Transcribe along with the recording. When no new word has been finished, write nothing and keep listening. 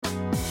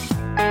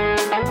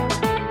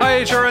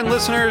HRN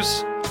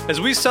listeners.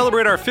 As we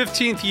celebrate our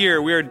 15th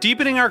year, we are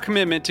deepening our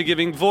commitment to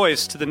giving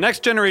voice to the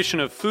next generation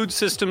of food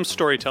systems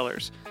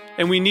storytellers,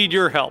 and we need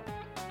your help.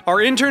 Our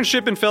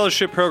internship and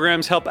fellowship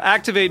programs help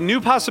activate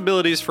new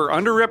possibilities for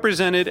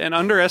underrepresented and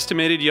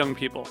underestimated young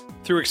people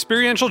through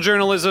experiential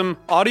journalism,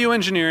 audio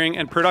engineering,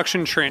 and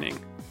production training.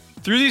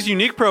 Through these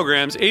unique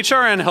programs,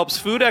 HRN helps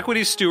food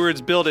equity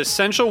stewards build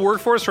essential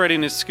workforce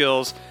readiness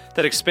skills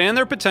that expand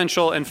their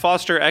potential and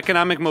foster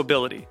economic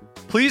mobility.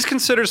 Please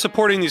consider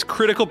supporting these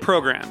critical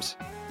programs.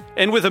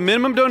 And with a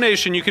minimum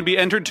donation, you can be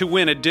entered to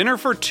win a dinner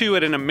for two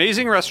at an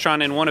amazing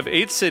restaurant in one of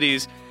 8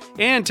 cities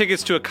and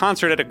tickets to a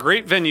concert at a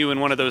great venue in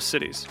one of those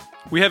cities.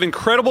 We have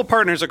incredible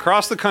partners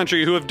across the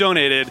country who have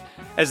donated,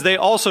 as they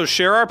also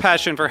share our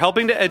passion for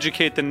helping to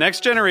educate the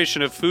next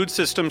generation of food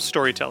systems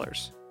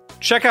storytellers.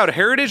 Check out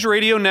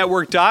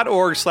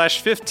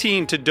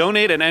heritageradionetwork.org/15 to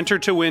donate and enter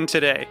to win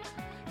today.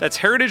 That's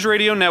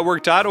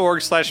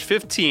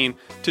heritageradionetwork.org/15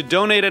 to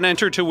donate and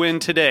enter to win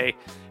today.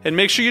 And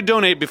make sure you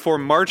donate before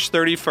March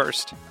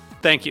 31st.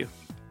 Thank you.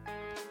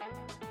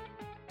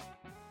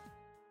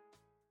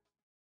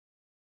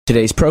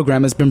 Today's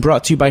program has been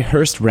brought to you by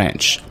Hearst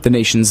Ranch, the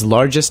nation's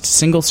largest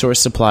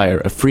single-source supplier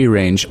of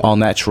free-range,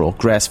 all-natural,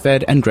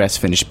 grass-fed, and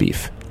grass-finished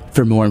beef.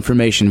 For more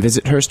information,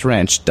 visit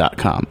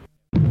HearstRanch.com.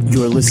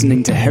 You're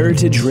listening to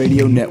Heritage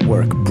Radio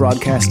Network,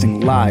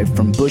 broadcasting live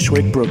from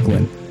Bushwick,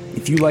 Brooklyn.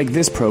 If you like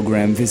this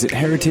program, visit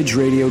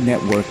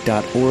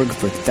heritageradionetwork.org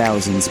for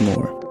thousands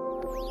more.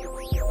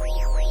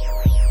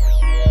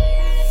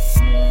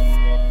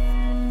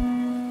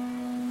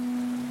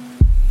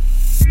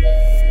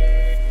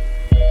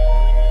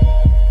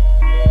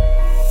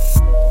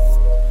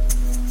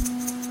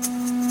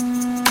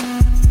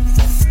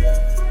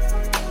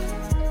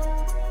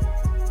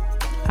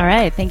 All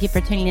right, thank you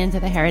for tuning in to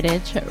the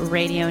Heritage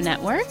Radio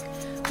Network.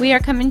 We are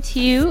coming to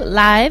you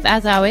live,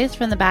 as always,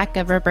 from the back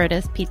of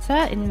Roberta's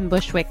Pizza in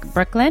Bushwick,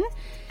 Brooklyn.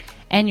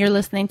 And you're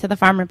listening to The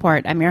Farm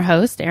Report. I'm your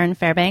host, Erin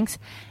Fairbanks.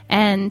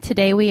 And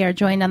today we are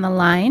joined on the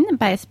line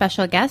by a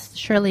special guest,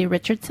 Shirley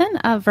Richardson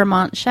of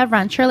Vermont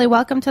Chevon. Shirley,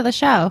 welcome to the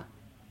show.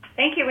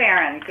 Thank you,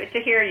 Erin. Good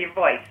to hear your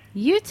voice.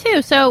 You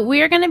too. So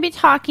we are going to be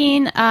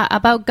talking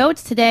about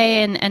goats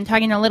today and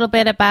talking a little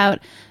bit about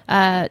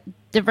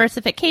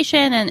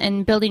diversification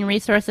and building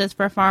resources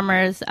for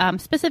farmers,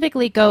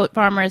 specifically goat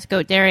farmers,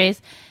 goat dairies.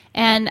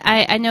 And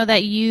I know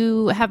that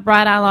you have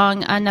brought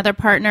along another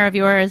partner of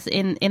yours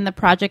in the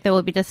project that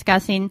we'll be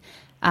discussing,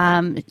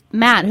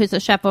 Matt, who's a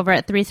chef over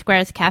at Three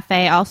Squares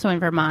Cafe, also in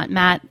Vermont.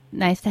 Matt,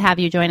 nice to have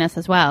you join us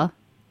as well.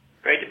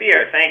 Great to be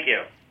here. Thank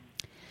you.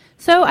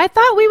 So I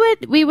thought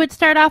we would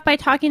start off by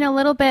talking a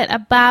little bit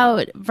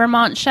about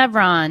Vermont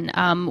Chevron,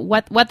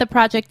 what the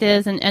project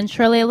is, and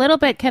Shirley, a little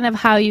bit kind of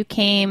how you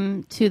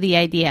came to the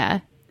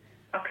idea.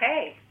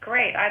 Okay,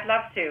 great. I'd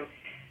love to.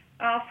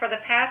 For the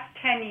past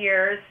 10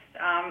 years,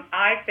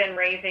 I've been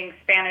raising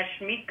Spanish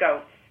meat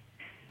goats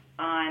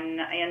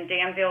in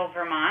Danville,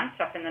 Vermont,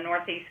 up in the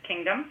Northeast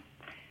Kingdom.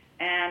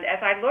 And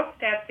as I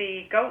looked at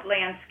the goat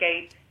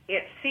landscape,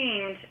 it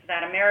seemed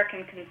that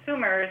American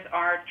consumers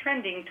are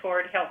trending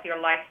toward healthier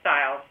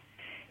lifestyles,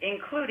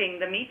 including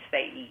the meats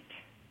they eat.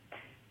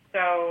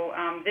 So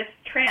this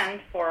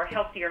trend for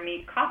healthier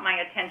meat caught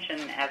my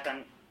attention as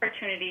an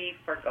opportunity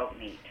for goat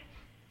meat.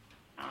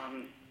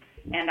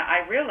 And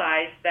I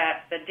realized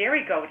that the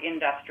dairy goat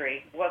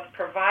industry was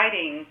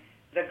providing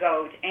the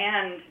goat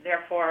and,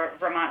 therefore,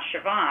 Vermont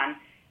Chevon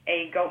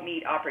a goat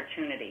meat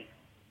opportunity.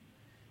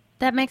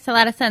 That makes a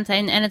lot of sense.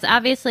 And it's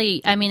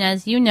obviously, I mean,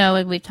 as you know,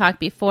 and we've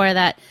talked before,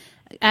 that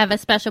I have a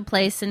special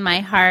place in my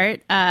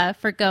heart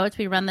for goats.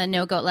 We run the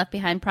No Goat Left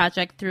Behind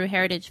project through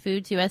Heritage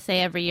Foods USA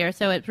every year.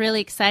 So it's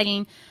really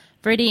exciting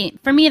for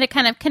me to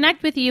kind of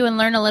connect with you and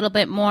learn a little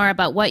bit more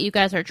about what you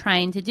guys are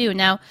trying to do.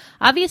 Now,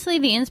 obviously,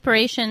 the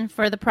inspiration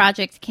for the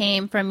project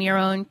came from your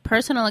own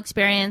personal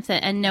experience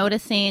and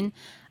noticing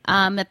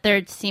that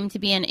there seemed to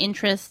be an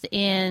interest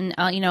in,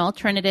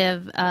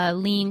 alternative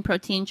lean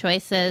protein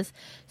choices.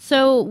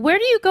 So where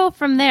do you go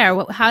from there?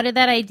 How did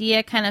that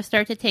idea kind of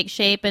start to take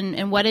shape,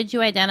 and what did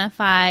you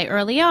identify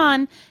early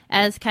on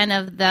as kind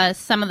of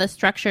some of the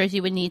structures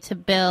you would need to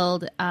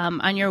build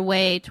on your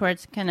way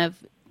towards kind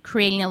of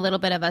creating a little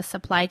bit of a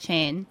supply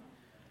chain?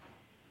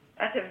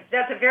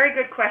 That's a very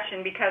good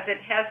question, because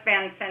it has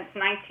been since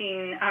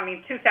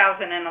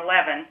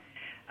 2011.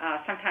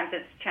 Sometimes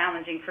it's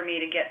challenging for me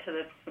to get to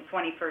the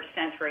 21st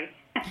century.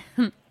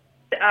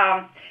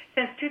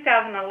 Since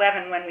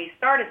 2011, when we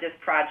started this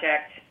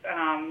project,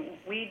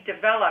 we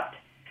developed,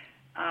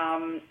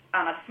 on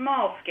a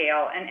small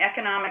scale, an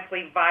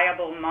economically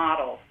viable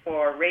model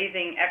for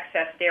raising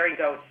excess dairy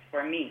goats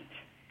for meat.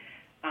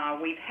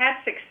 We've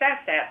had success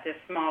at this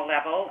small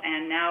level,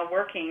 and now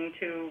working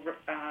to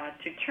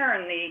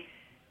turn the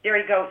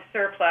dairy goat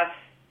surplus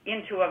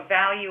into a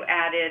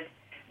value-added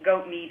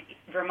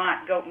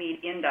Vermont goat meat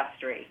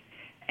industry.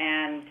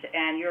 And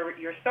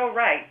you're so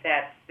right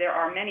that there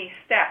are many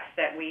steps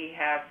that we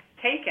have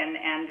taken,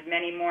 and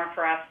many more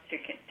for us to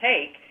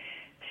take,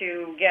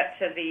 to get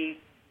to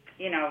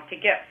to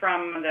get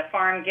from the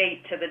farm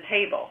gate to the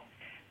table.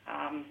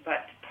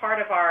 But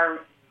part of our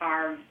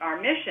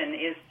mission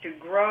is to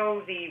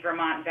grow the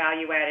Vermont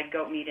value-added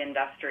goat meat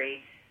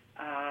industry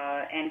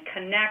and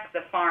connect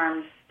the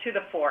farms to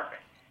the fork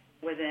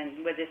with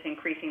this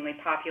increasingly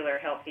popular,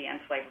 healthy, and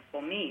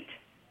flavorful meat.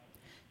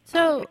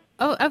 So,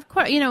 of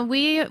course,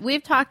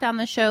 we've talked on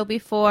the show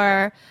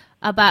before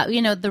about,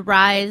 the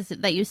rise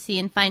that you see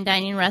in fine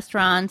dining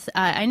restaurants.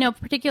 I know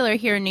particularly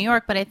here in New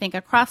York, but I think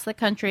across the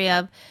country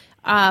of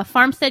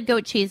farmstead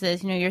goat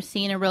cheeses. You're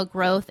seeing a real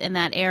growth in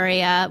that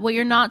area. What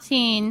you're not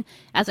seeing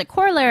as a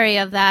corollary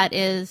of that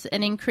is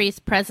an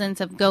increased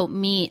presence of goat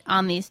meat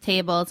on these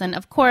tables. And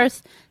of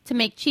course, to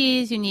make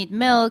cheese, you need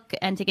milk,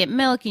 and to get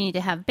milk, you need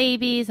to have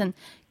babies. And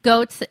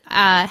goats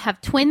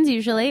have twins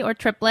usually, or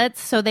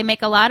triplets, so they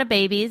make a lot of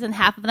babies, and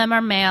half of them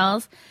are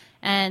males.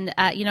 And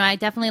I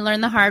definitely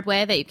learned the hard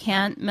way that you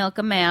can't milk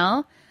a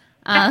male.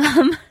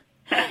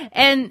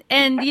 And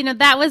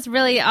that was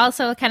really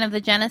also kind of the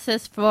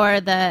genesis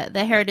for the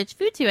Heritage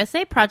Foods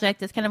USA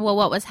project, is kind of,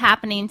 what was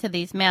happening to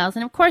these males.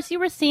 And of course, you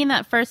were seeing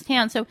that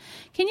firsthand. So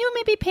can you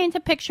maybe paint a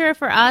picture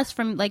for us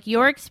from like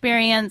your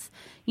experience,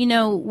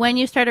 when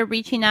you started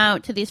reaching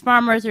out to these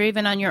farmers, or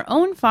even on your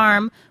own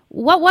farm,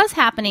 what was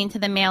happening to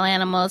the male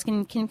animals?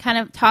 Can kind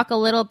of talk a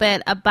little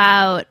bit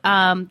about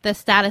the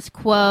status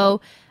quo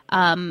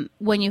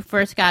when you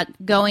first got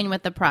going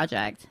with the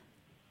project?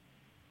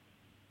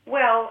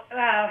 Well,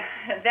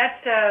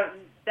 that's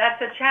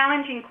a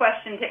challenging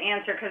question to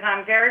answer, because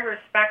I'm very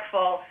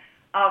respectful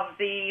of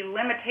the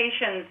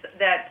limitations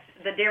that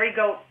the dairy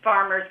goat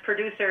farmers,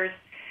 producers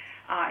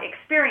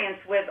experience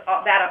with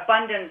that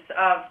abundance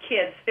of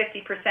kids.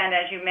 50%,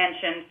 as you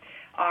mentioned,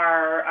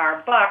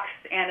 are bucks,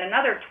 and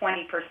another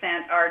 20%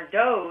 are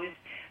does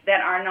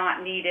that are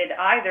not needed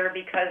either,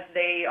 because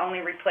they only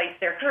replace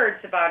their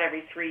herds about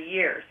every 3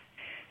 years.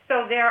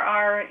 So there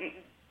are,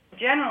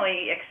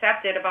 generally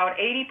accepted, about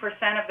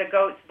 80% of the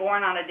goats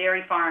born on a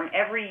dairy farm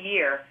every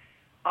year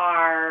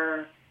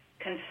are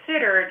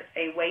considered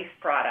a waste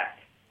product.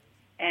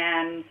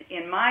 And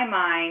in my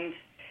mind,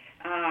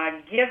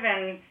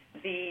 given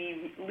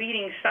the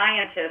leading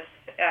scientists,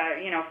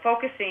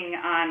 focusing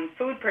on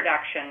food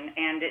production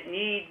and it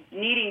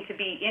needing to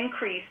be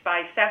increased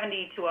by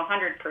 70 to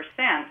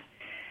 100%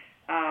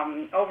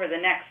 over the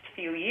next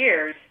few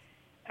years,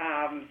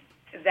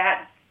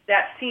 that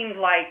seemed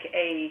like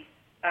a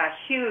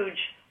huge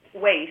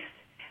waste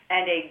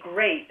and a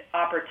great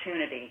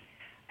opportunity.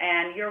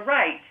 And you're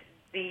right,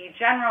 the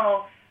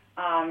general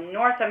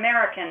North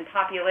American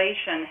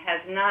population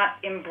has not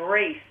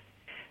embraced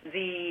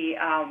the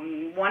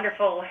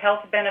wonderful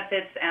health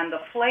benefits and the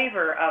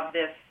flavor of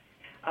this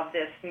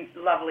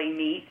lovely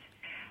meat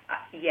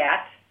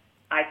yet.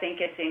 I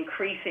think it's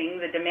increasing.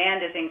 The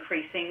demand is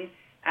increasing.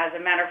 As a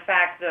matter of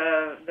fact,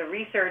 the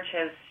research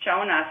has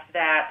shown us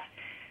that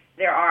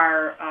there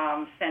are,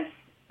 since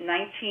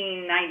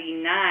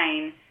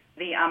 1999,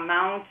 the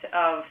amount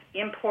of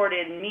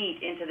imported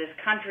meat into this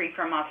country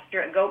from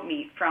goat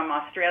meat from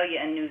Australia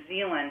and New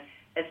Zealand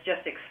is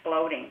just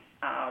exploding.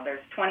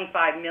 There's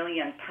 25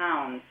 million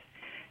pounds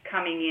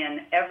coming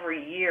in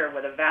every year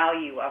with a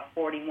value of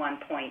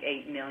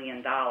 $41.8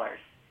 million.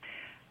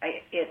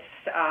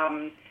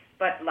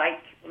 But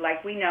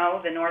like we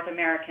know, the North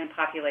American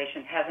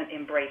population hasn't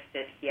embraced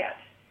it yet.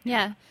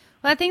 Yeah.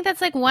 Well, I think that's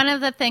like one of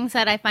the things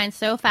that I find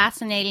so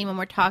fascinating when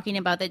we're talking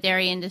about the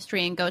dairy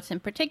industry and goats in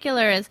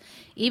particular is,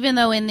 even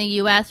though in the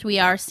U.S. we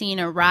are seeing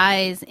a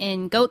rise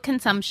in goat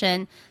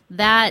consumption,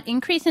 that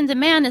increase in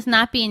demand is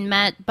not being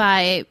met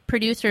by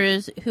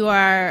producers who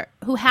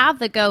have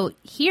the goat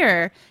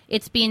here.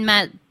 It's being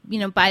met,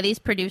 by these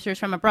producers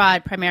from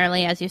abroad,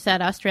 primarily, as you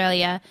said,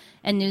 Australia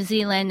and New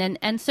Zealand.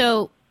 And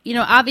so,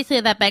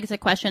 obviously that begs the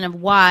question of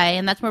why,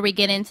 and that's where we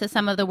get into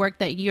some of the work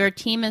that your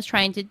team is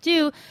trying to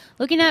do,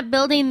 looking at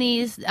building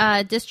these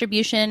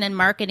distribution and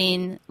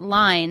marketing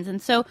lines.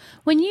 And so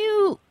when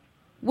you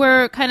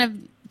were kind of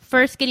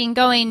first getting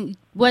going,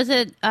 was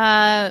it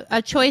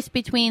a choice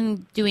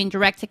between doing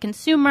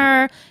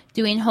direct-to-consumer,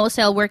 doing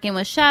wholesale, working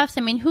with chefs?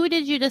 I mean, who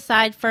did you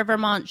decide for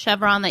Vermont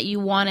Chevon that you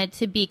wanted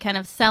to be kind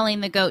of selling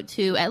the goat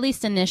to, at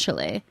least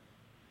initially?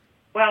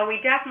 Well, we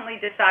definitely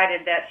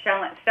decided that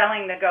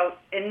selling the goat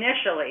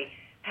initially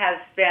has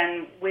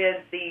been with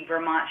the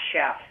Vermont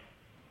chefs.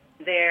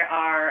 There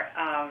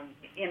are,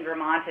 in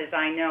Vermont, as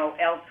I know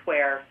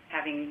elsewhere,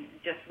 having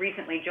just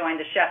recently joined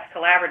the Chefs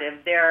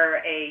Collaborative,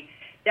 they're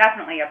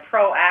definitely a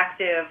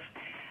proactive,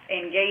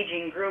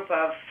 engaging group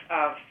of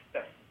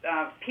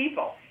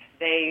people.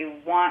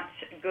 They want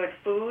good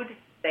food.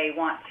 They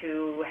want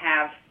to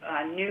have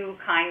new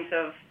kinds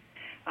of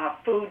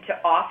food to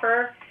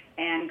offer,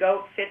 and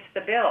goat fits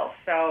the bill.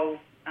 So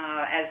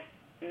as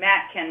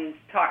Matt can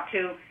talk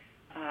to,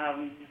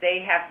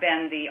 they have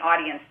been the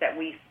audience that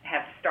we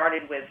have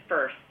started with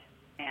first,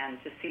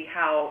 and to see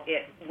how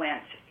it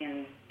went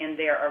in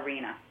their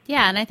arena.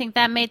 Yeah, and I think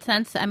that made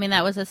sense. I mean,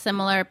 that was a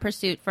similar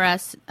pursuit for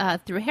us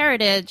through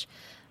Heritage.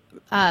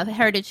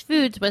 Heritage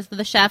Foods was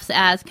the chefs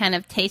as kind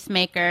of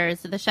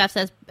tastemakers, the chefs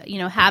as,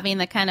 having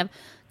the kind of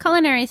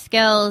culinary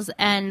skills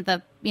and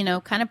the,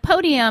 kind of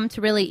podium to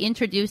really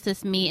introduce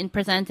this meat and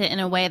present it in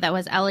a way that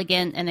was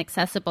elegant and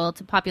accessible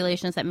to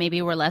populations that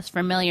maybe were less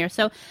familiar.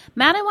 So,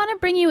 Matt, I want to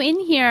bring you in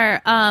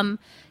here.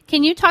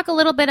 Can you talk a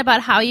little bit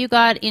about how you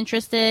got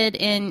interested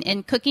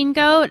in cooking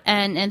goat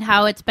and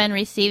how it's been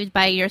received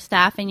by your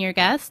staff and your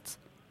guests?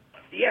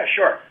 Yeah,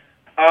 sure.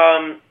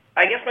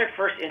 I guess my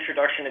first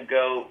introduction to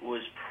goat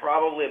was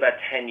probably about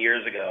 10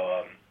 years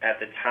ago. At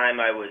the time,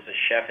 I was a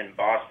chef in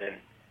Boston,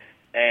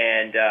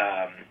 and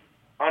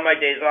on my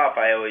days off,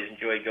 I always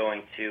enjoyed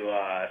going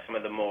to some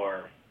of the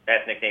more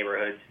ethnic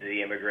neighborhoods,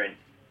 the immigrant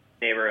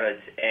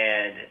neighborhoods,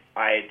 and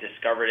I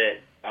discovered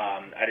it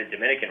at a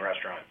Dominican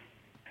restaurant,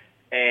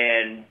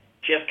 and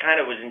just kind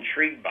of was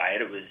intrigued by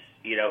it. It was,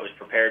 it was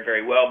prepared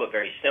very well, but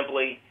very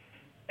simply,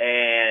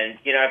 and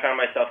I found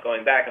myself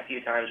going back a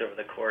few times over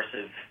the course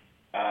of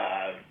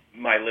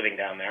my living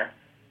down there.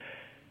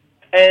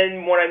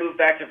 And when I moved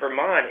back to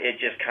Vermont, it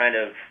just kind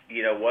of,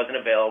 wasn't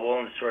available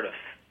and sort of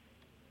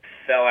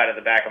fell out of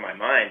the back of my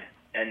mind.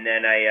 And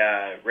then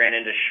I ran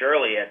into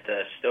Shirley at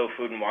the Stowe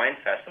Food and Wine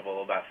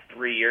Festival about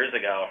 3 years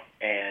ago,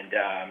 and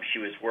she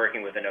was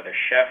working with another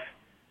chef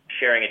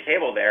sharing a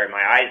table there, and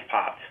my eyes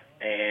popped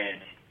and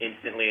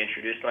instantly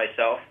introduced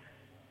myself.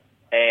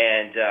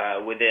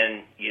 And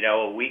within,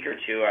 a week or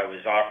two, I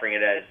was offering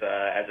it as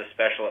a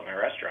special at my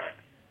restaurant.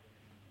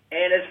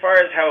 And as far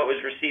as how it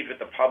was received with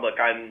the public,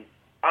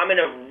 I'm in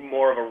a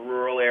more of a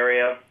rural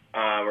area.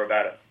 We're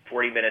about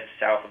 40 minutes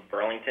south of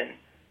Burlington,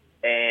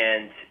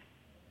 and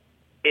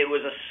it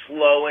was a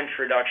slow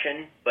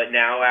introduction. But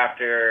now,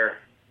 after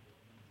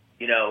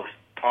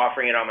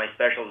offering it on my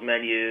specials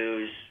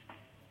menus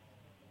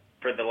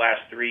for the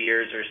last 3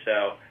 years or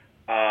so,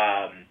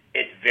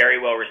 it's very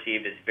well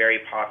received. It's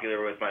very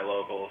popular with my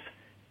locals,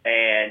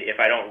 and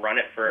if I don't run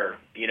it for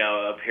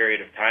a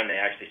period of time, they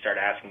actually start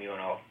asking me when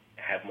I'll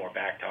have more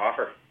back to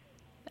offer.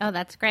 Oh,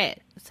 that's great.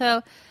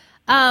 So,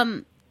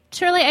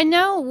 Shirley, I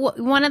know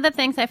one of the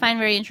things I find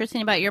very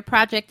interesting about your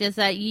project is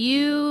that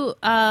you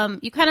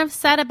kind of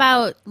set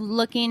about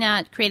looking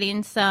at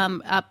creating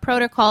some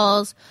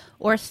protocols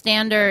or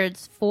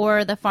standards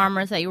for the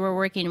farmers that you were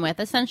working with,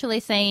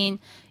 essentially saying,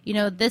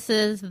 this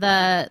is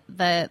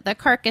the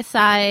carcass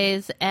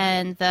size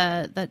and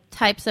the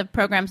types of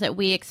programs that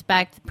we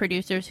expect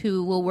producers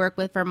who will work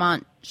with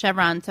Vermont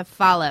Chevon to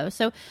follow.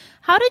 So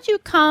how did you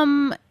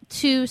come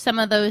to some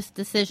of those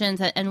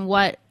decisions, and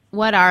what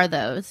are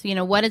those?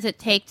 What does it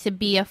take to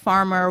be a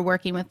farmer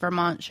working with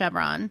Vermont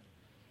Chevon?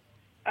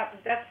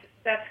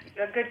 That's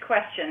a good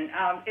question.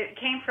 It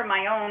came from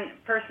my own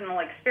personal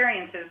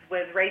experiences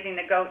with raising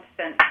the goats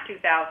since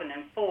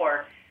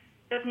 2004.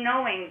 Just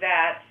knowing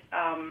that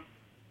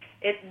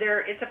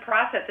it's a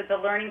process. It's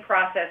a learning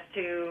process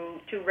to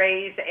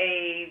raise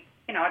a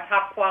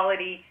top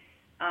quality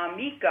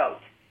meat goat,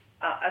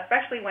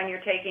 especially when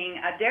you're taking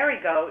a dairy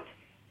goat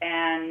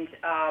and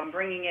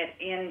bringing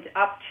it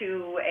up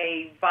to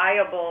a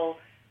viable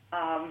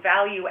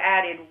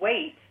value-added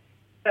weight,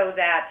 so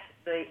that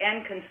the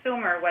end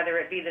consumer, whether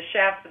it be the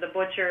chef, the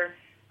butcher,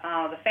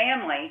 the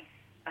family,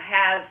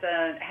 has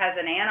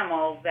an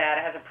animal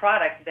that has a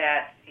product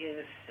that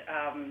is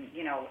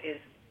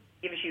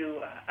gives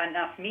you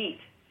enough meat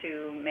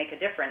to make a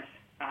difference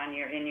on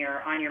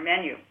your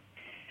menu.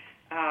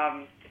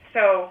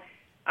 So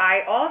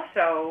I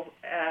also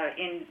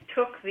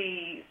took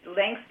the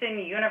Langston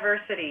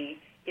University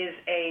is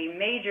a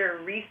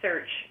major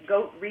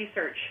goat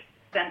research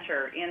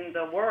center in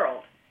the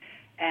world,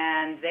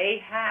 and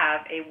they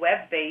have a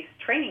web-based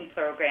training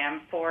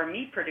program for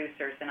meat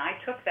producers. And I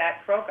took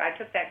that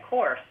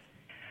course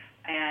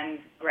and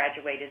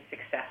graduated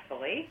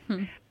successfully,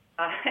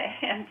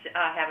 and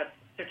have a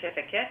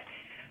certificate.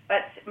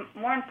 But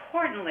more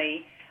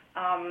importantly,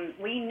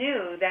 we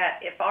knew that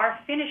if our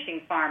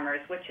finishing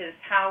farmers, which is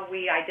how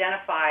we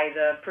identify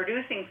the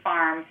producing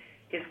farm,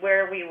 is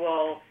where we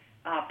will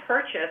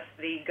purchase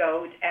the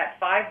goat at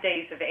 5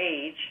 days of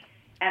age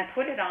and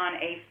put it on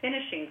a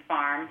finishing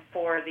farm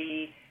for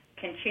the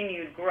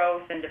continued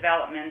growth and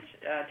development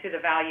to the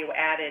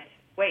value-added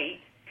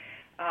weight.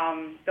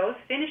 Those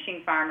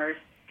finishing farmers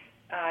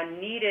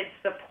needed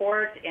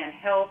support and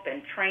help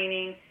and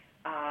training,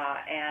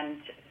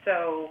 and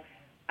so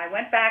I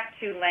went back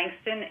to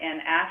Langston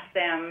and asked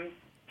them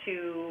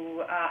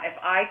to if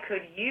I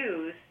could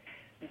use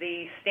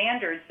the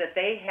standards that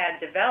they had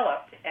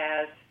developed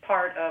as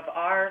part of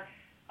our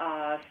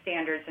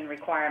standards and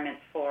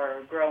requirements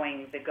for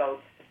growing the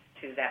goats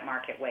to that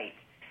market weight.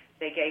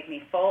 They gave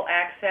me full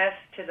access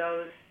to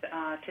those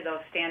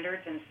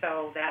standards, and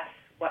so that's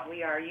what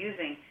we are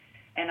using.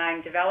 And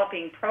I'm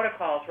developing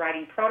protocols,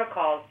 writing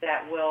protocols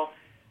that will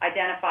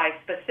identify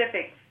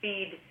specific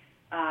feed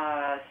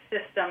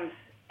systems.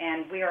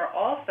 And we are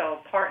also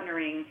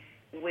partnering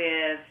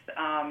with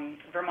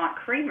Vermont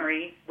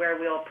Creamery, where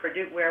we'll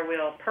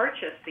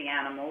purchase the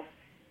animals,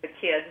 the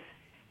kids,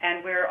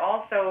 and we're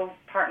also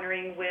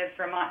partnering with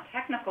Vermont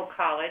Technical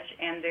College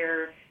and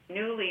their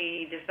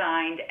newly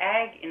designed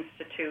Ag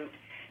Institute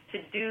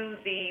to do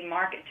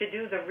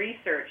the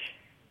research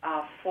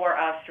for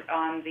us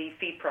on the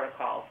feed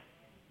protocols.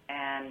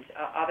 and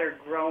other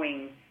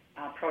growing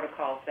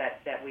protocols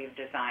that we're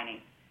designing.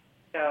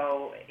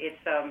 So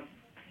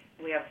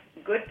we have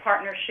good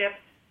partnerships,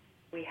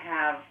 we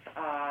have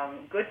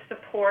good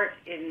support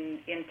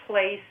in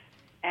place,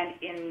 and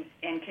in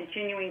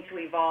continuing to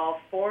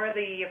evolve for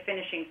the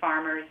finishing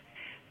farmers,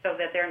 so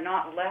that they're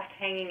not left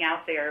hanging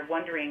out there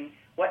wondering,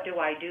 what do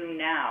I do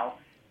now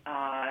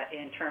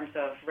in terms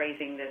of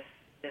raising this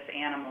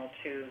animal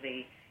to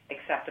the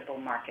acceptable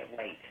market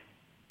weight.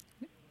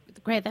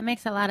 Great, that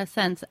makes a lot of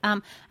sense.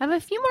 I have a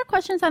few more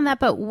questions on that,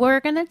 but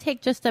we're going to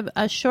take just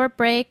a short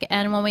break,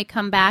 and when we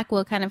come back,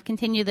 we'll kind of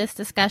continue this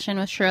discussion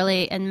with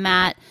Shirley and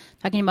Matt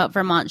talking about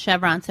Vermont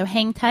Chevron. So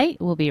hang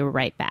tight, we'll be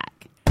right back.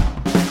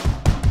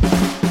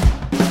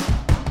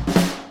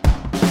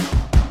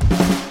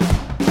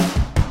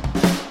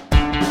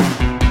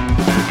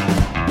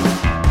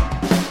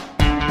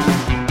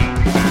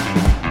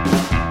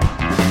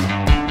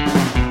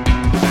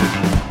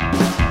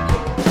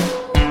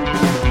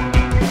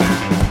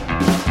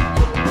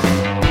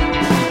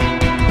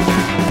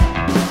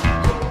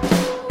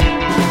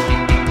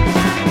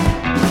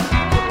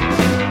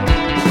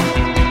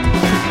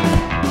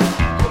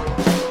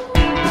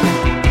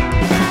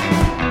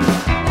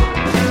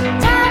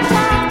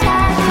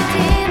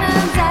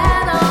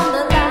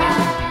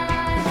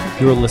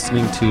 You're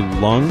listening to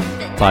Lung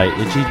by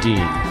Iggy Dean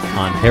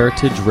on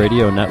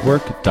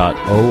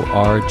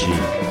heritageradionetwork.org.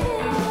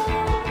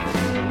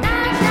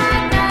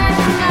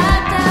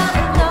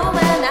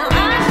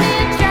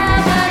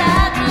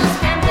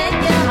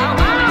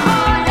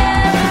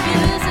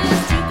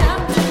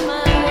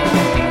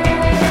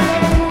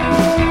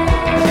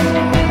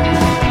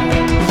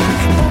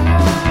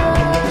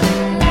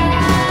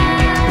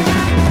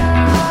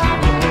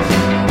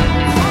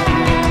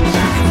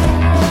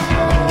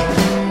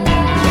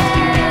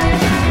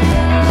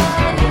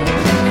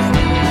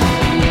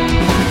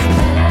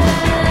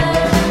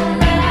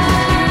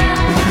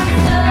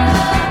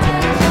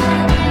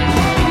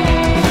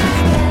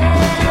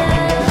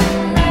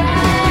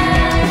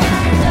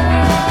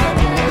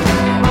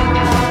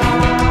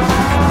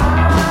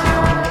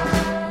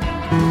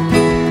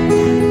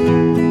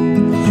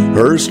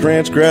 Hearst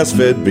Ranch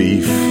grass-fed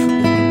beef,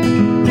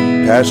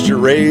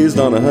 pasture-raised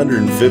on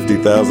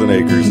 150,000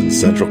 acres in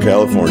Central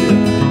California.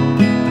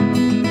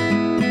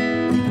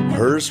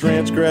 Hearst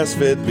Ranch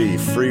grass-fed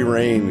beef,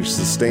 free-range,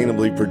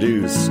 sustainably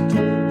produced,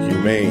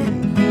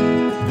 humane.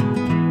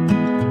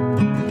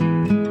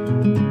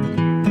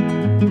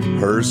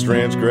 Hearst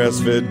Ranch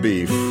grass-fed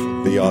beef,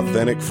 the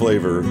authentic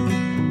flavor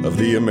of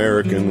the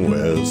American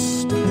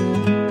West.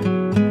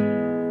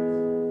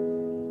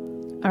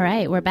 All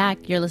right, we're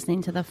back. You're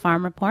listening to the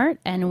Farm Report,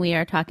 and we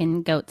are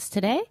talking goats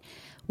today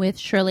with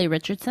Shirley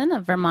Richardson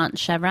of Vermont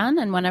Chevron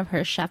and one of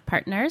her chef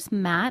partners,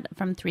 Matt,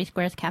 from Three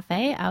Squares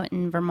Cafe out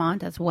in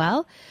Vermont as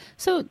well.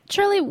 So,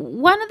 Shirley,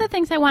 one of the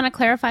things I want to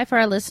clarify for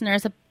our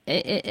listeners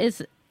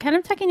is kind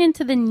of tucking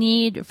into the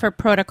need for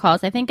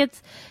protocols. I think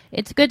it's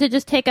good to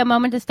just take a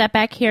moment to step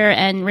back here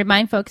and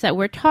remind folks that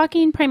we're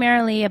talking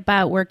primarily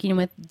about working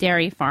with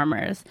dairy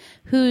farmers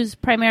whose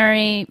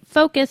primary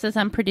focus is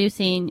on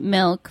producing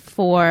milk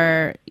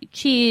for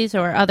cheese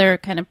or other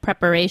kind of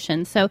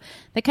preparations. So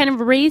the kind of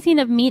raising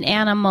of meat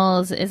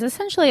animals is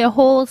essentially a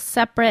whole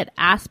separate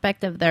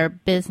aspect of their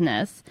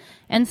business,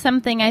 and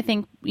something I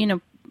think,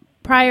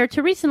 prior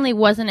to recently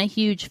wasn't a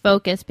huge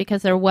focus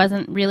because there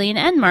wasn't really an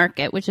end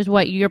market, which is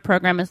what your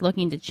program is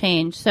looking to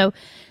change. So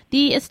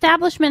the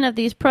establishment of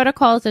these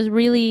protocols is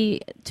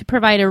really to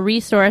provide a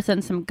resource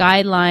and some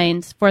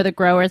guidelines for the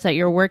growers that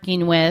you're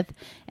working with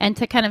and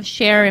to kind of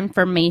share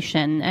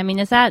information. I mean,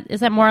 is that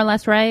more or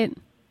less right?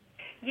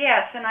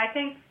 Yes, and I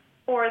think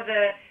for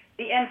the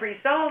end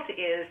result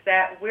is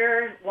that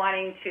we're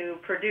wanting to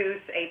produce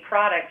a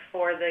product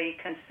for the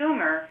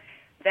consumer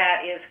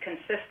that is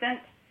consistent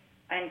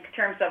in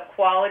terms of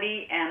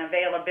quality and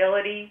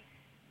availability,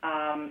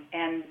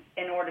 and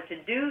in order to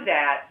do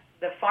that,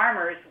 the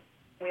farmers,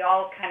 we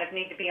all kind of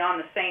need to be on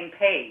the same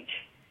page,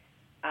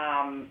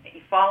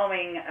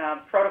 following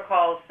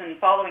protocols and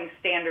following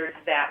standards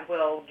that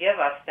will give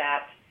us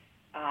that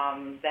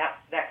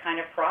kind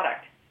of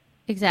product.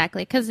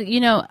 Exactly, because,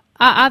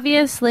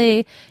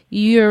 obviously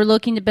you're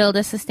looking to build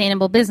a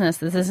sustainable business.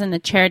 This isn't a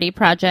charity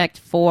project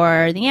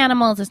for the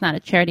animals. It's not a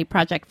charity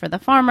project for the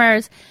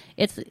farmers.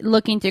 It's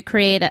looking to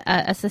create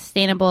a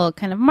sustainable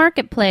kind of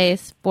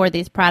marketplace for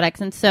these products.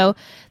 And so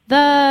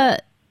the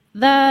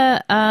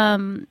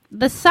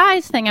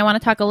size thing I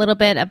want to talk a little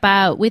bit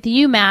about with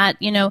you, Matt.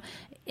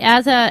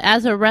 As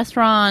a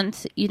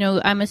restaurant,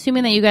 I'm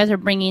assuming that you guys are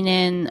bringing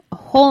in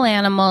whole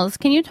animals.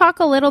 Can you talk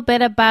a little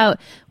bit about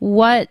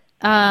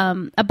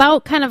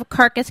about kind of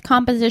carcass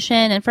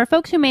composition, and for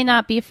folks who may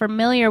not be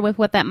familiar with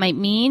what that might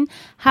mean,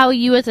 how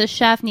you as a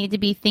chef need to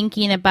be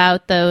thinking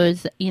about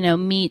those,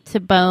 meat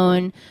to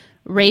bone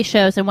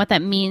ratios and what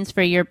that means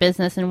for your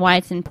business and why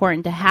it's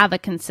important to have a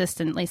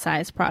consistently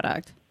sized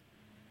product?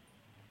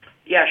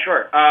 Yeah,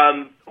 sure.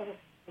 The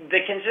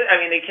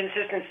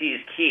consistency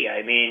is key.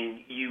 I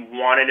mean, you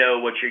want to know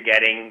what you're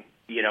getting,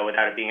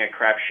 without it being a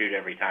crapshoot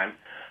every time.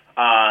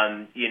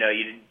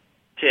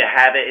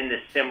 have it in the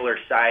similar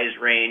size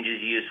range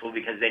is useful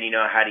because then you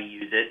know how to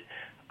use it.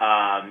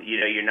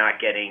 You're not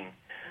getting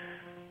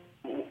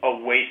a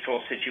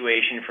wasteful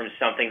situation from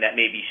something that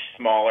may be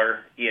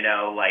smaller,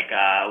 like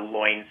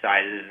loin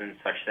sizes and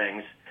such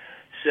things.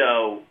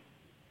 So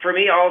for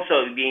me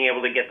also, being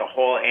able to get the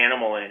whole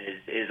animal in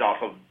is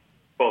also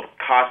both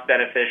cost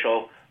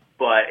beneficial,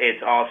 but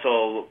it's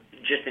also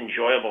just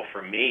enjoyable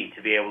for me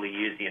to be able to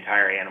use the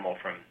entire animal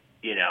from,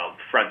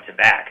 front to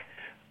back.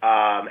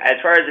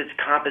 As far as its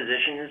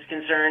composition is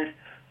concerned,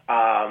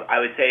 I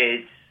would say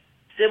it's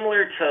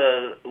similar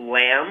to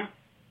lamb,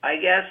 I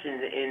guess,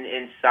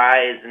 in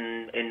size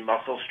and in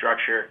muscle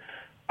structure.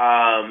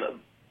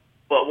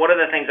 But one of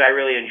the things I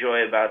really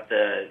enjoy about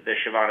the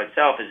Chevon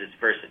itself is its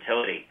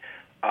versatility.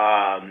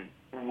 I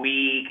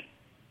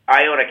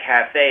own a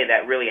cafe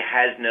that really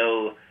has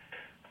no,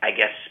 I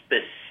guess,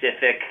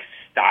 specific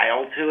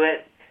style to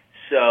it.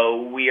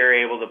 So we are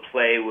able to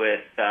play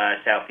with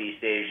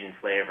Southeast Asian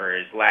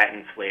flavors,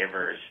 Latin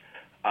flavors,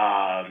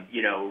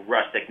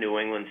 rustic New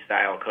England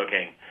style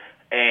cooking.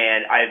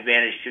 And I've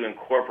managed to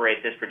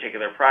incorporate this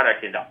particular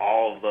product into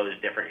all of those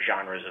different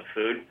genres of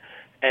food.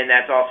 And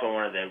that's also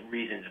one of the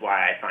reasons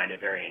why I find it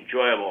very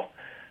enjoyable.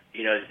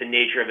 It's the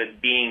nature of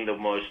it being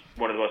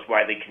one of the most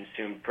widely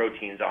consumed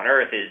proteins on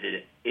Earth is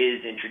it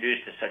is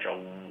introduced to such a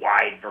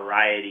wide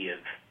variety of,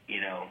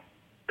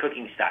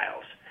 cooking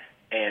styles.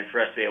 And for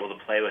us to be able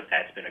to play with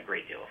that's been a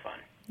great deal of fun.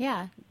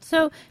 Yeah.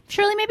 So,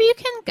 Shirley, maybe you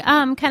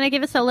can kind of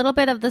give us a little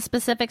bit of the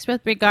specifics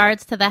with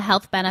regards to the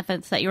health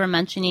benefits that you were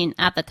mentioning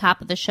at the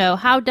top of the show.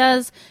 How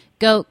does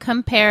goat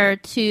compare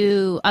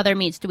to other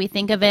meats? Do we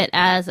think of it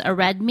as a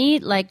red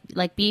meat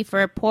like beef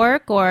or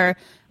pork, or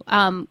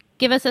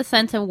give us a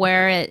sense of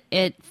where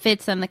it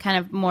fits in the kind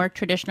of more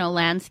traditional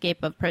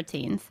landscape of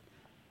proteins?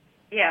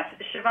 Yes,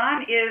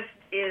 Chevon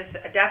is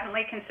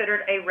definitely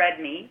considered a red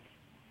meat.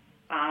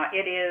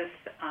 It is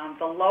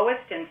the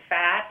lowest in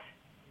fat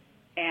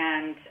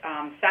and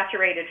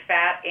saturated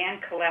fat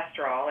and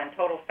cholesterol, and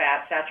total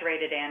fat,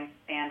 saturated and,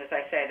 as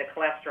I say, the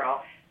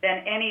cholesterol,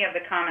 than any of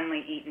the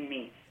commonly eaten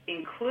meats,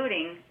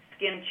 including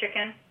skinned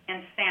chicken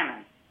and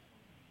salmon.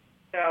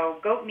 So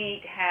goat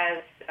meat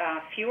has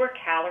fewer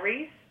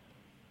calories,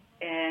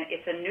 and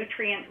it's a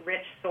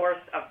nutrient-rich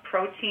source of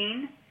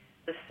protein,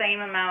 the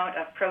same amount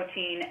of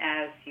protein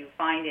as you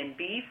find in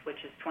beef,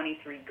 which is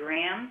 23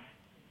 grams.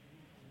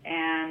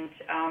 And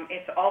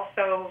it's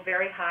also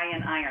very high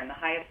in iron, the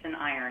highest in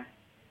iron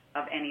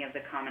of any of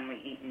the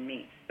commonly eaten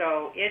meats.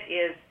 So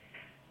it's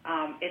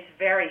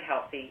very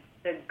healthy.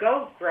 The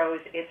goat grows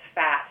its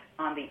fat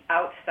on the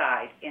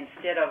outside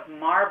instead of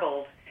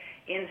marbled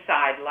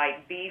inside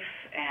like beef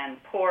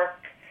and pork,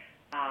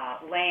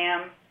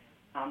 lamb.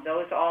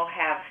 Those all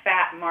have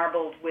fat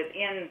marbled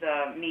within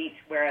the meat,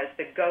 whereas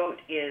the goat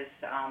is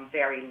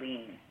very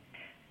lean.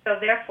 So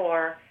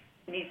therefore,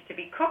 needs to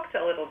be cooked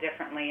a little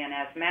differently, and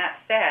as Matt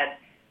said,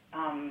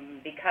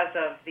 because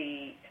of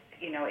it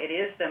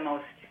is the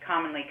most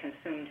commonly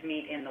consumed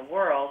meat in the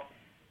world,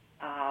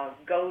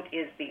 goat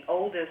is the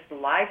oldest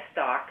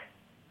livestock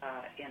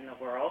in the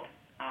world,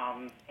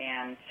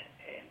 and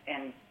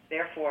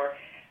therefore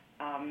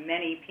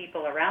many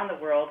people around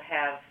the world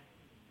have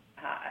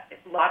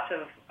lots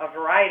of a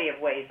variety of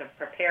ways of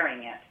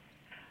preparing it,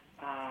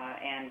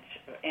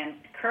 and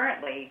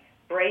currently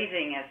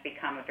braising has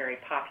become a very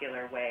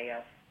popular way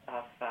of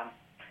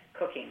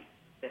cooking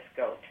this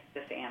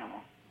animal.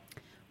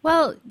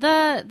 Well,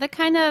 the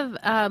kind of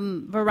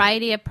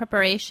variety of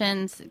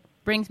preparations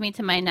brings me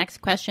to my next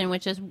question,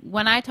 which is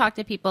when I talk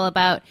to people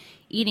about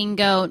eating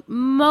goat,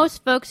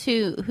 most folks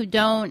who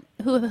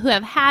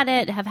have had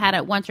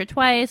it once or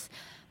twice.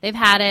 They've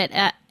had it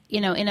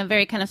in a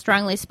very kind of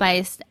strongly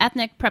spiced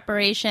ethnic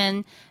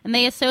preparation, and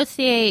they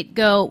associate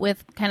goat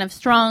with kind of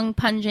strong,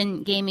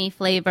 pungent, gamey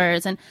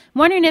flavors. And I'm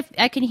wondering if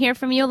I can hear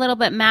from you a little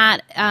bit,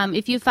 Matt,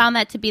 if you found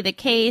that to be the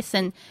case,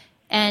 and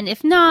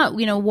if not,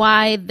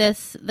 why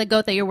the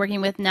goat that you're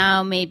working with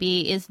now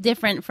maybe is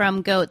different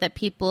from goat that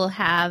people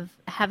have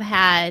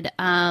had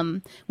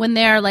when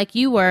they're, like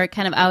you were,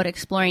 kind of out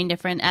exploring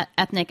different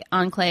ethnic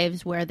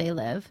enclaves where they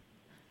live.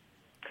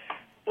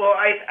 Well,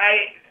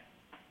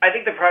 I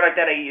think the product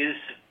that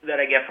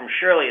I get from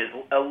Shirley is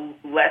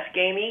less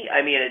gamey.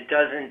 I mean, it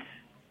doesn't.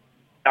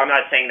 I'm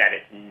not saying that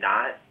it's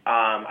not.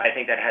 I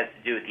think that has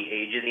to do with the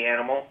age of the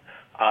animal.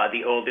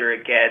 The older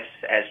it gets,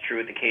 as true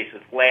with the case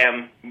with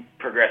lamb,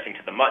 progressing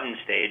to the mutton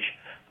stage,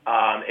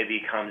 it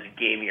becomes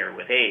gamier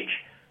with age.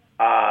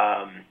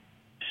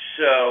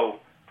 So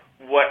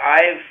what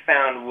I've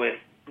found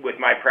with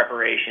my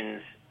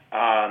preparations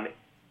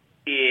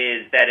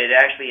is that it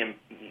actually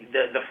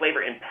the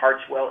flavor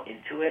imparts well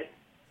into it.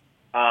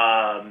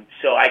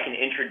 So I can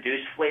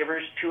introduce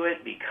flavors to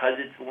it because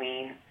it's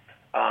lean.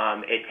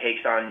 It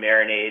takes on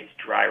marinades,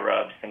 dry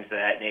rubs, things of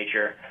that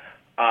nature.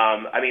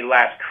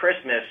 Last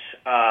Christmas,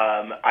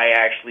 I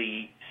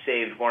actually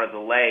saved one of the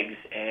legs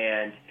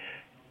and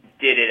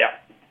did it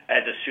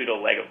as a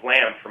pseudo leg of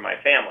lamb for my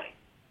family.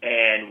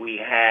 And we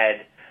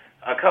had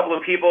a couple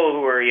of people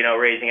who were,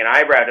 raising an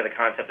eyebrow to the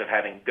concept of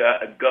having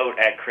a goat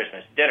at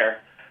Christmas dinner.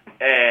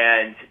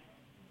 And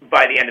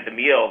by the end of the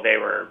meal, they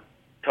were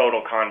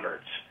total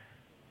converts.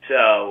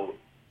 So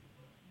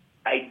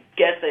I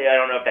guess I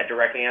don't know if that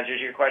directly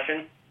answers your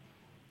question.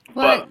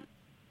 Well, but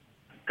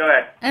go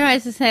ahead. I don't know, I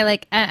was to say,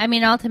 like, I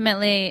mean,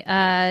 ultimately,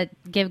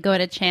 give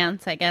goat a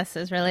chance, I guess,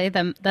 is really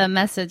the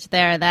message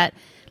there, that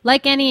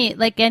like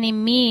any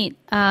meat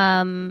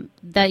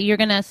that you're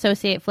going to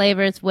associate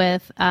flavors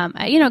with,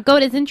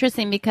 goat is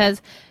interesting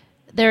because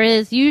there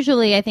is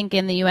usually, I think,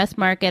 in the U.S.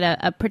 market,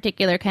 a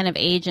particular kind of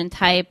age and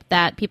type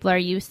that people are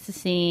used to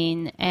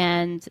seeing,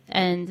 and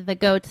the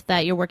goats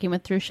that you're working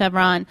with through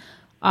Chevron,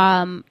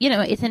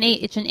 it's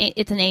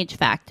an age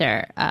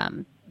factor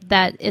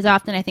that is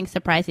often, I think,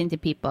 surprising to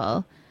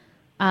people.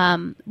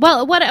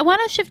 What I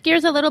want to shift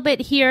gears a little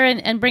bit here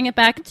and bring it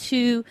back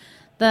to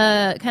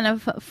the kind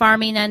of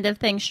farming end of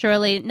things,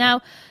 Shirley.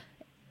 Now,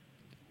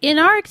 in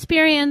our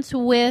experience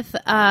with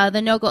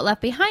the No Goat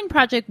Left Behind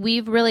project,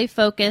 we've really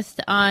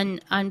focused on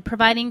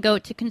providing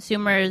goat to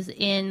consumers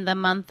in the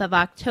month of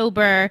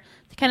October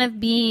to kind of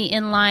be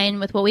in line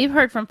with what we've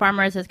heard from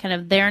farmers as kind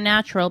of their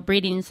natural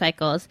breeding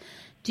cycles.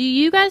 Do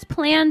you guys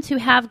plan to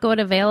have goat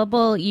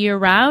available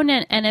year-round?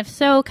 And if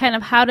so, kind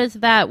of how does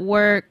that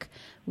work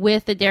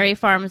with the dairy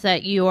farms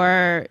that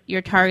you're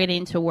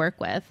targeting to work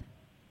with?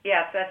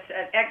 Yes, that's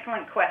an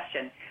excellent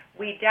question.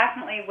 We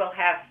definitely will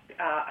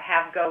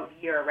have goat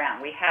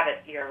year-round. We have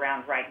it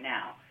year-round right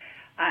now,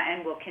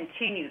 and we'll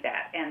continue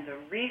that. And the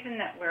reason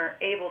that we're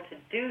able to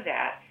do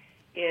that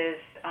is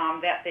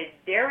that the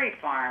dairy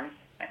farms,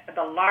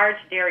 the large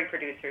dairy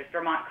producers,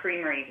 Vermont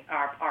Creamery,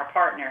 our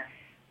partner,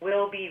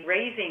 will be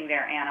raising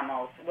their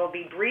animals, will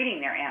be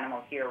breeding their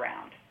animals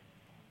year-round.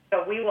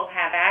 So we will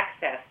have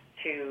access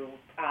to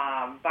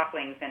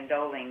bucklings and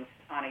dolings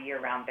on a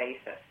year-round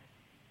basis.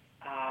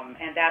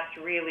 And that's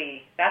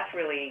really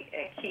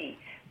a key.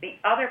 The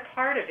other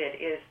part of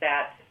it is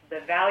that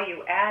the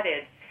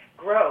value-added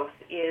growth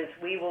is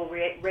we will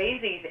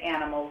raise these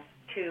animals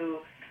to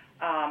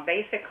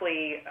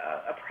basically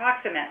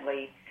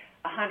approximately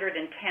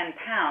 110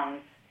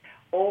 pounds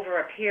over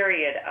a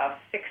period of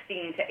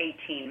 16 to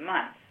 18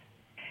 months.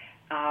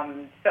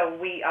 So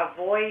we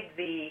avoid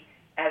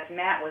as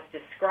Matt was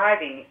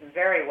describing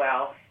very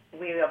well,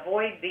 we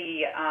avoid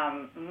the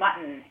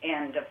mutton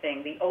end of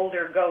thing, the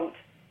older goat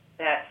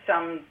that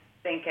some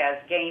think as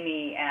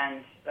gamey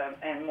and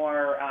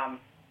more,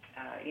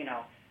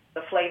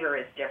 the flavor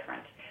is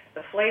different.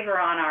 The flavor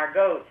on our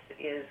goats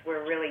is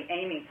we're really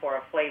aiming for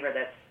a flavor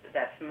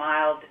that's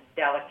mild,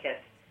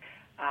 delicate,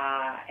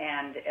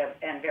 and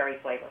very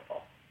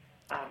flavorful.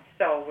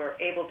 So we're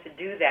able to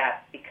do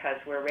that because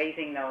we're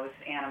raising those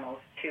animals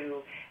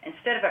to,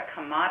 instead of a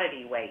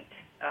commodity weight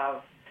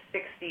of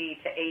 60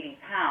 to 80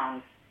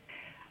 pounds,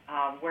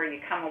 where you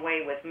come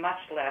away with much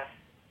less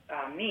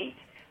meat,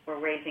 we're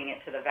raising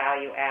it to the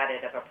value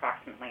added of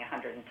approximately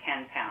 110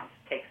 pounds.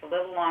 Takes a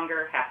little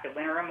longer, have to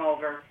winter them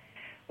over,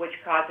 which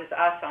causes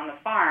us on the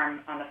farm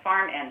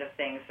end of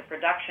things, the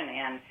production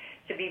end,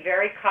 to be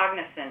very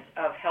cognizant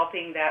of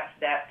helping that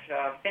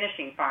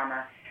finishing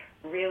farmer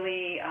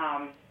really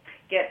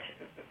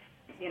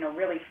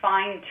really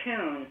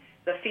fine-tune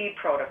the feed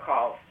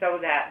protocol so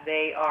that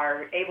they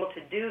are able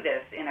to do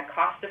this in a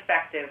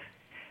cost-effective,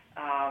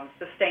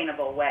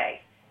 sustainable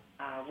way.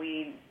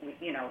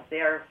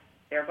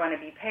 They're going to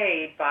be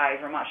paid by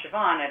Vermont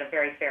Chevon at a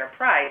very fair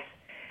price,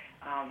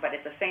 but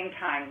at the same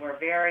time, we're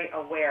very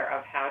aware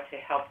of how to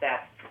help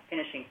that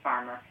finishing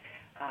farmer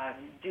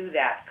do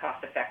that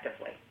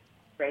cost-effectively,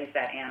 raise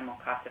that animal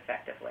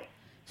cost-effectively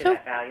to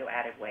that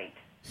value-added weight.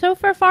 So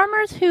for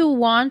farmers who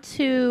want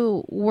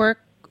to work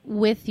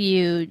with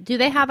you, do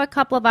they have a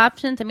couple of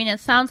options? I mean, it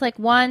sounds like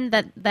one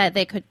that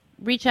they could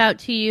reach out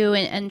to you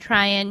and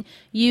try and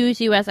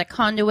use you as a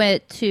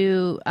conduit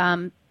to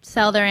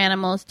sell their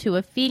animals to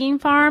a feeding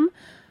farm,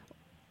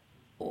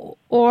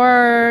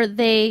 or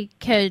they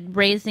could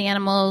raise the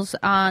animals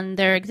on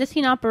their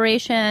existing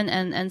operation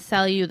and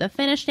sell you the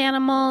finished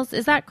animals.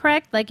 Is that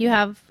correct? Like you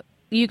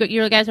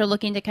guys are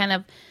looking to kind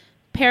of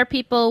pair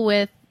people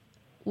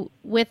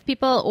with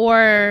people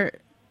or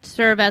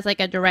serve as like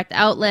a direct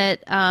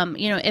outlet?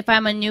 If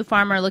I'm a new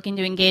farmer looking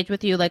to engage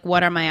with you, like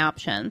what are my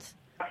options?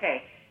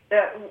 Okay.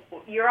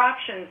 Your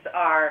options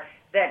are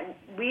that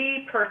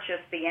we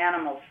purchase the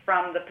animals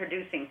from the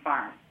producing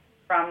farm,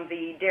 from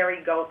the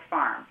dairy goat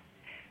farm.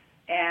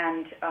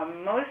 And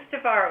most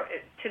of our,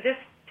 to this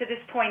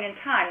point in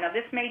time, now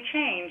this may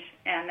change,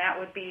 and that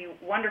would be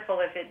wonderful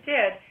if it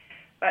did,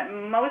 but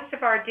most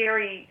of our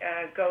dairy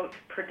goat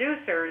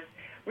producers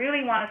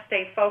really want to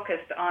stay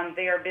focused on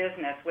their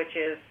business, which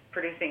is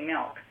producing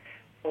milk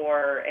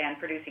and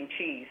producing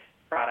cheese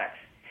products.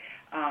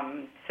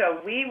 So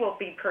we will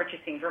be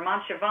purchasing,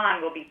 Vermont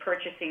Chevon will be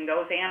purchasing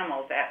those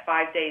animals at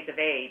 5 days of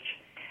age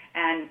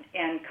and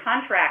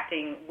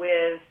contracting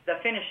with the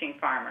finishing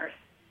farmers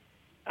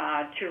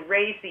to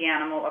raise the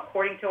animal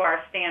according to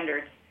our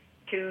standards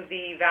to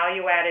the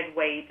value-added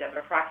weight of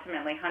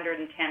approximately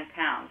 110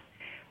 pounds.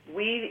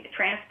 We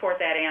transport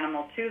that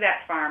animal to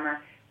that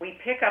farmer. We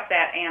pick up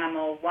that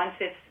animal once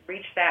it's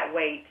reached that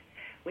weight.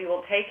 We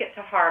will take it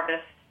to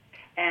harvest,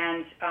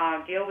 and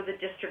deal with the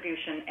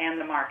distribution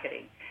and the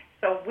marketing.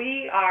 So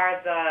we're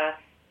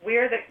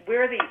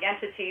the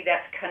entity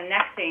that's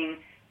connecting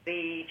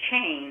the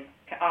chain,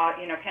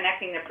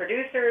 connecting the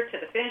producer to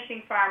the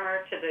finishing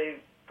farmer, to the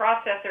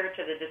processor,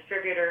 to the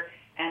distributor,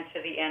 and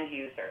to the end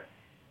user.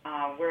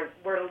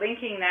 We're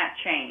linking that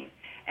chain.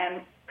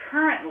 And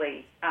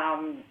currently,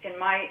 in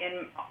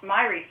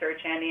my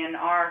research and in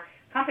our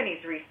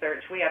company's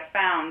research, we have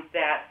found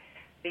that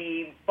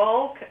the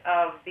bulk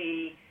of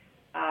the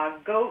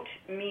goat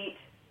meat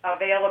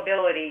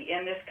availability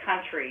in this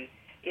country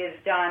is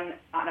done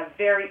on a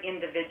very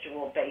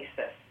individual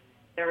basis.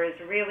 There is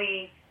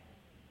really,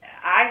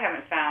 I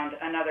haven't found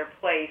another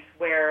place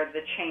where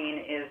the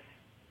chain is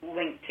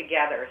linked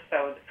together,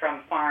 so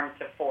from farm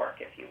to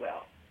fork, if you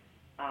will.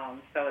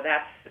 So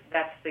that's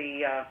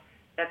the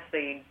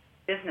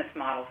business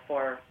model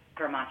for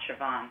Vermont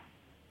Chevon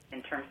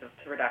in terms of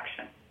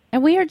production.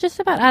 And we are just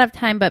about out of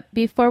time, but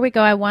before we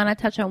go, I want to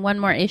touch on one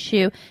more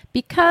issue.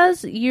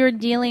 Because you're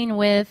dealing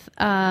with,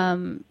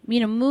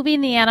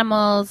 moving the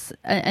animals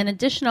an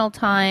additional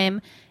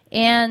time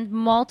and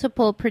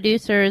multiple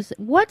producers,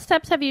 what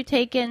steps have you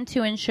taken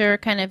to ensure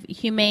kind of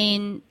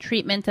humane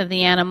treatment of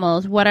the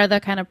animals? What are the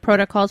kind of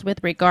protocols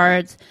with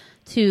regards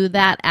to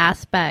that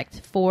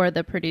aspect for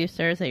the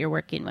producers that you're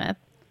working with?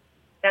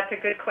 That's a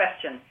good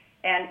question.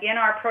 And in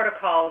our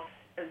protocols,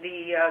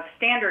 the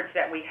standards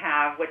that we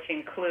have, which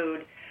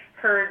include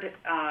herd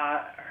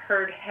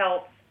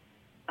health,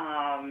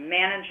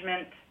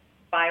 management,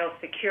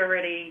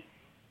 biosecurity,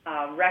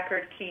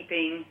 record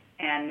keeping,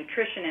 and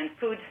nutrition and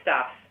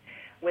foodstuffs,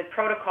 with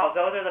protocols,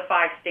 those are the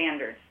 5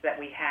 standards that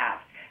we have.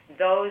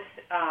 Those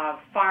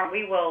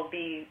we will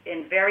be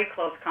in very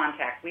close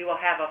contact. We will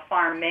have a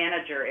farm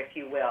manager, if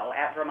you will,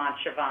 at Vermont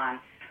Chevon,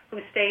 who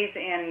stays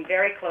in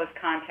very close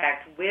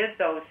contact with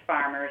those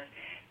farmers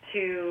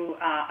to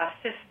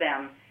assist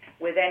them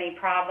with any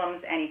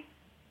problems, any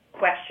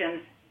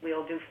questions.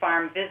 We'll do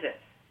farm visits.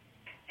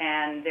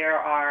 And there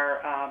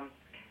are,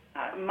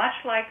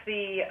 much like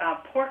the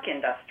pork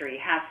industry,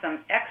 has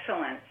some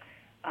excellent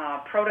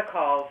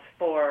protocols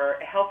for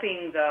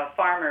helping the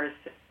farmers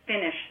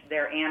finish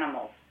their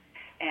animals,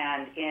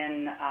 and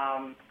in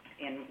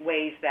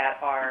ways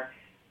that are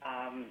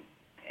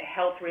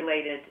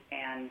health-related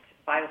and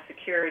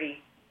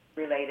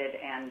biosecurity-related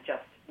and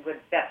just good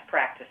best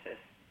practices.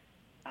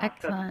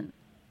 Excellent. So,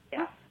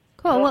 yeah.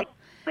 Cool. We'll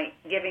be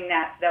giving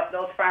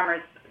those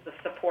farmers the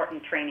support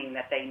and training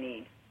that they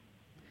need.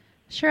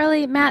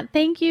 Shirley, Matt,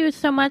 thank you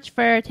so much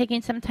for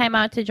taking some time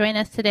out to join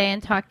us today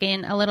and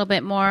talking a little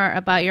bit more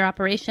about your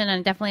operation,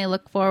 and definitely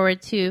look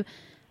forward to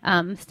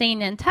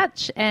staying in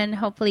touch and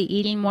hopefully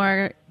eating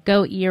more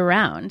goat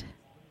year-round.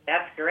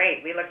 That's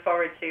great. We look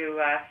forward to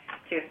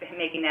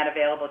making that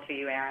available to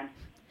you, Erin.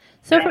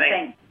 So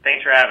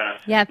thanks for having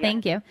us. Yeah,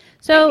 thank you.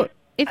 So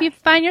if you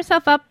find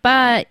yourself up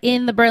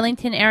in the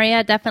Burlington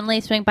area, definitely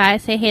swing by,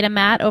 say hey to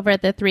Matt over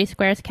at the 3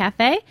 Squares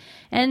Cafe.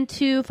 And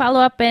to follow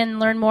up and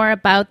learn more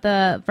about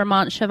the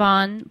Vermont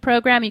Chevon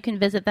program, you can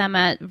visit them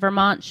at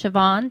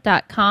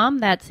vermontchevon.com.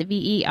 That's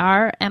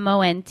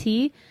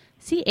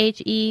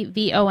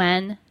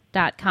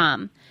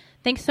VermontChevon.com.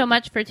 Thanks so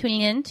much for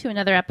tuning in to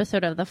another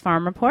episode of The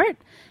Farm Report.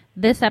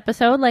 This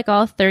episode, like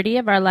all 30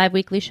 of our live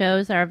weekly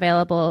shows, are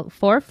available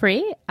for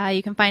free.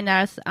 You can find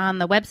us on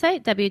the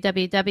website,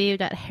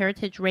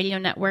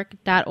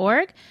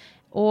 www.heritageradionetwork.org,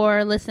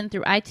 or listen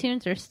through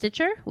iTunes or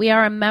Stitcher. We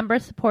are a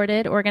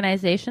member-supported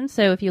organization,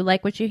 so if you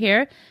like what you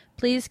hear,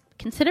 please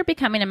consider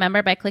becoming a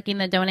member by clicking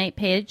the donate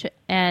page.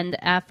 And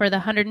for the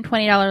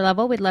 $120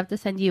 level, we'd love to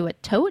send you a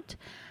tote.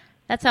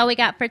 That's all we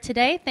got for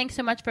today. Thanks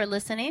so much for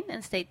listening,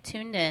 and stay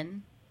tuned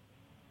in.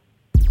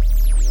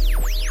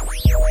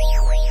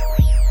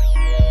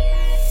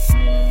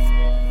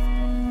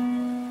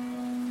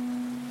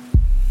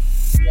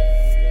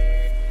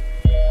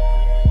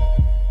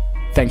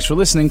 Thanks for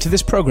listening to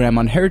this program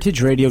on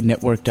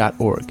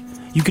heritageradionetwork.org.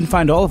 You can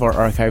find all of our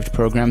archived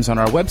programs on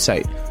our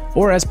website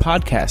or as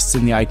podcasts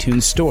in the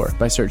iTunes Store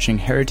by searching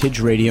Heritage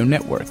Radio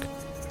Network.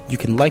 You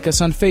can like us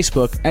on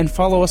Facebook and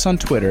follow us on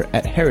Twitter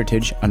at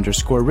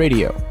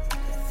 @heritage_radio.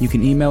 You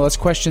can email us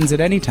questions at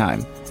any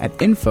time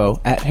at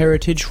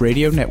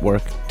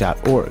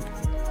info@heritageradionetwork.org.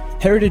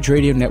 Heritage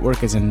Radio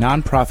Network is a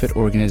non-profit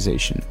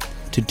organization.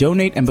 To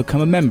donate and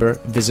become a member,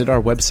 visit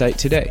our website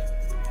today.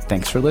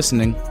 Thanks for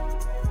listening.